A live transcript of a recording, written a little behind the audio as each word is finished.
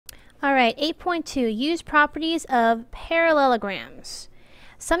All right, 8.2, use properties of parallelograms.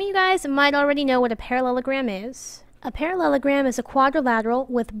 Some of you guys might already know what a parallelogram is. A parallelogram is a quadrilateral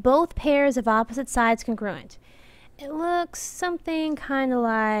with both pairs of opposite sides congruent. It looks something kind of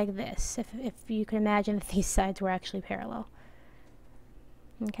like this, if you can imagine if these sides were actually parallel.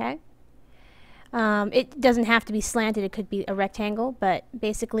 Okay? It doesn't have to be slanted, it could be a rectangle, but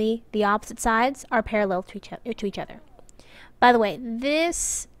basically the opposite sides are parallel to each other. By the way,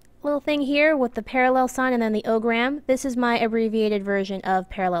 this little thing here with the parallel sign and then the ogram, this is my abbreviated version of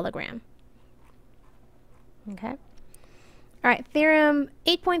parallelogram. Okay? Alright, Theorem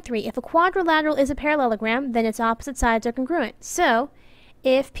 8.3. If a quadrilateral is a parallelogram, then its opposite sides are congruent. So,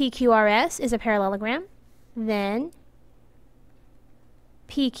 if PQRS is a parallelogram, then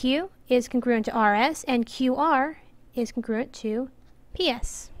PQ is congruent to RS and QR is congruent to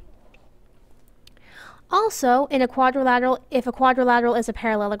PS. Also, in a quadrilateral, if a quadrilateral is a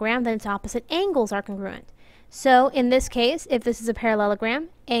parallelogram, then its opposite angles are congruent. So, in this case, if this is a parallelogram,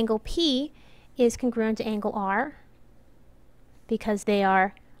 angle P is congruent to angle R because they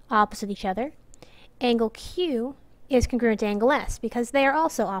are opposite each other. Angle Q is congruent to angle S because they are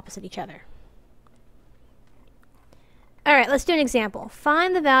also opposite each other. Alright, let's do an example.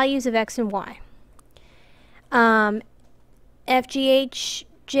 Find the values of x and y. FGHJ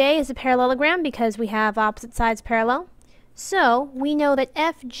is a parallelogram because we have opposite sides parallel. So we know that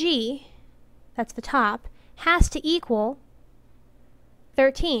FG, that's the top, has to equal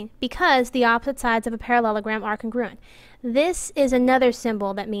 13 because the opposite sides of a parallelogram are congruent. This is another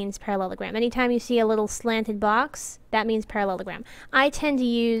symbol that means parallelogram. Anytime you see a little slanted box, that means parallelogram. I tend to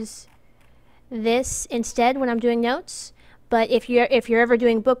use this instead when I'm doing notes, but if you're ever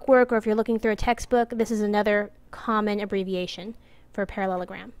doing book work or if you're looking through a textbook, this is another common abbreviation for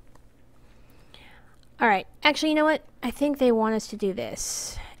parallelogram. Alright, actually, you know what? I think they want us to do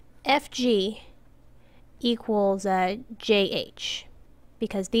this. FG equals JH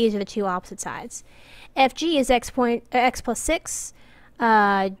because these are the two opposite sides. FG is x plus 6,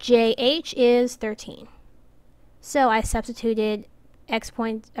 JH is 13. So I substituted x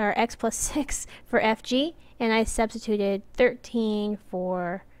plus 6 for FG, and I substituted 13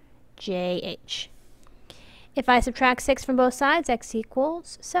 for JH. If I subtract 6 from both sides, x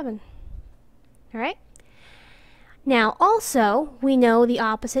equals 7. Alright? Now, also, we know the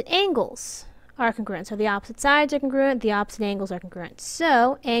opposite angles are congruent. So the opposite sides are congruent, the opposite angles are congruent.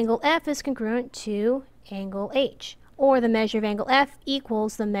 So angle F is congruent to angle H, or the measure of angle F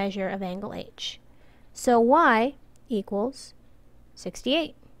equals the measure of angle H. So Y equals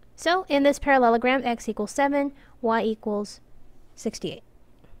 68. So in this parallelogram, x equals 7, y equals 68.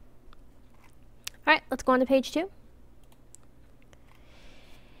 Alright, let's go on to page 2.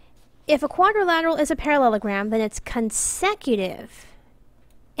 If a quadrilateral is a parallelogram, then its consecutive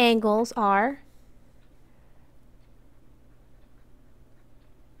angles are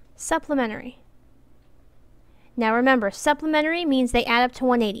supplementary. Now remember, supplementary means they add up to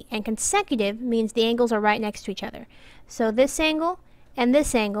 180, and consecutive means the angles are right next to each other. So this angle and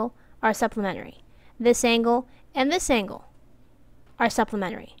this angle are supplementary. This angle and this angle are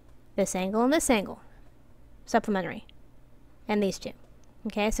supplementary. This angle and this angle, supplementary. And these two.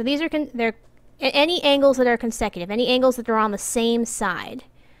 Okay, so these are they're any angles that are consecutive, any angles that are on the same side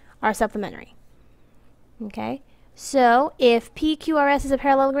are supplementary. Okay, so if PQRS is a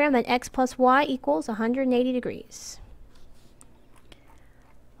parallelogram, then x plus y equals 180 degrees.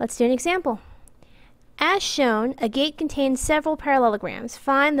 Let's do an example. As shown, a gate contains several parallelograms.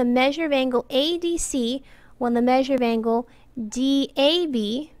 Find the measure of angle ADC when the measure of angle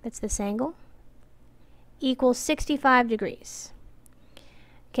DAB, that's this angle, equals 65 degrees.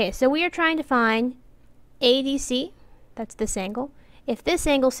 Okay, so we are trying to find ADC, that's this angle, if this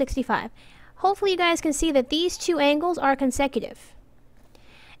angle is 65. Hopefully you guys can see that these two angles are consecutive.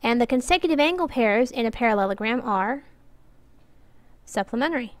 And the consecutive angle pairs in a parallelogram are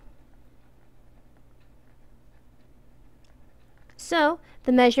supplementary. So,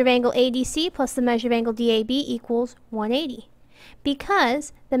 the measure of angle ADC plus the measure of angle DAB equals 180.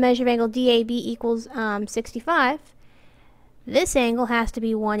 Because the measure of angle DAB equals 65, this angle has to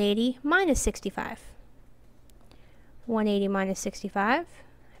be 180 minus 65. 180 minus 65,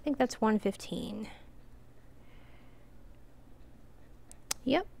 I think that's 115.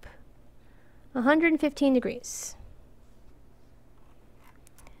 Yep, 115 degrees.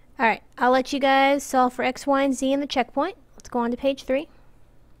 Alright, I'll let you guys solve for x, y, and z in the checkpoint. Let's go on to page 3.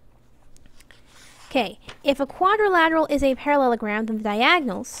 Okay, if a quadrilateral is a parallelogram, then the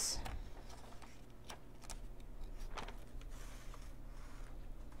diagonals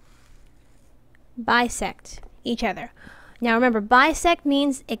bisect each other. Now remember, bisect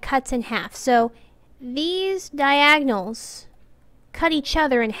means it cuts in half. So these diagonals cut each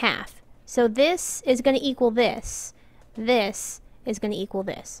other in half. So this is going to equal this. This is going to equal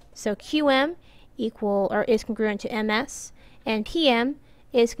this. So QM is congruent to MS, and PM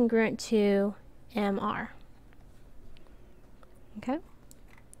is congruent to MR. Okay?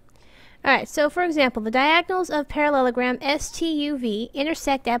 Alright, so for example, the diagonals of parallelogram STUV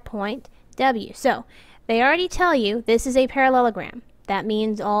intersect at point W. So they already tell you this is a parallelogram. That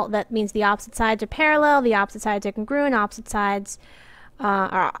means the opposite sides are parallel, the opposite sides are congruent, opposite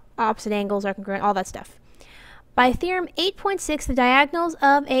angles are congruent, all that stuff. By theorem 8.6, the diagonals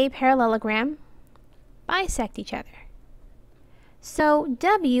of a parallelogram bisect each other. So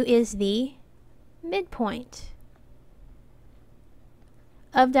W is the midpoint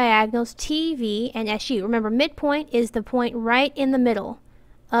of diagonals TV and SU. Remember, midpoint is the point right in the middle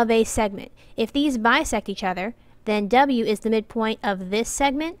of a segment. If these bisect each other, then W is the midpoint of this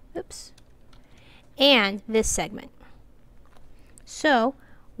segment, and this segment. So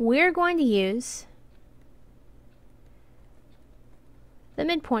we're going to use the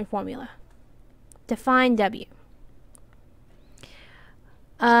midpoint formula to find W.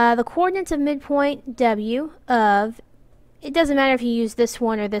 The coordinates of midpoint W it doesn't matter if you use this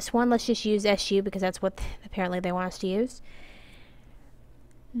one or this one. Let's just use SU because that's what apparently they want us to use.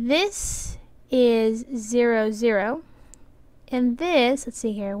 This is 0, 0. And this, let's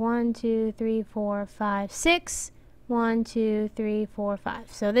see here, 1, 2, 3, 4, 5, 6. 1, 2, 3, 4,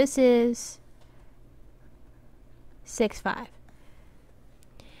 5. So this is 6, 5.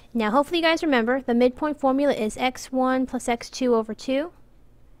 Now hopefully you guys remember the midpoint formula is x1 plus x2 over 2,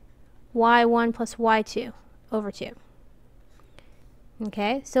 y1 plus y2 over 2.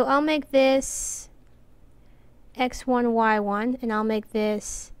 Okay, so I'll make this x1, y1, and I'll make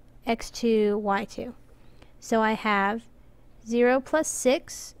this x2, y2. So I have 0 plus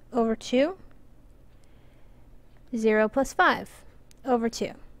 6 over 2, 0 plus 5 over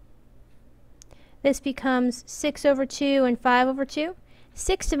 2. This becomes 6 over 2 and 5 over 2.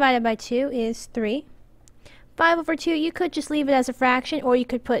 6 divided by 2 is 3. 5 over 2, you could just leave it as a fraction, or you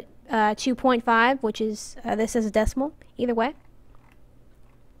could put 2.5, which is this as a decimal, either way.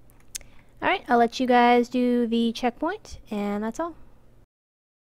 Alright, I'll let you guys do the checkpoint, and that's all.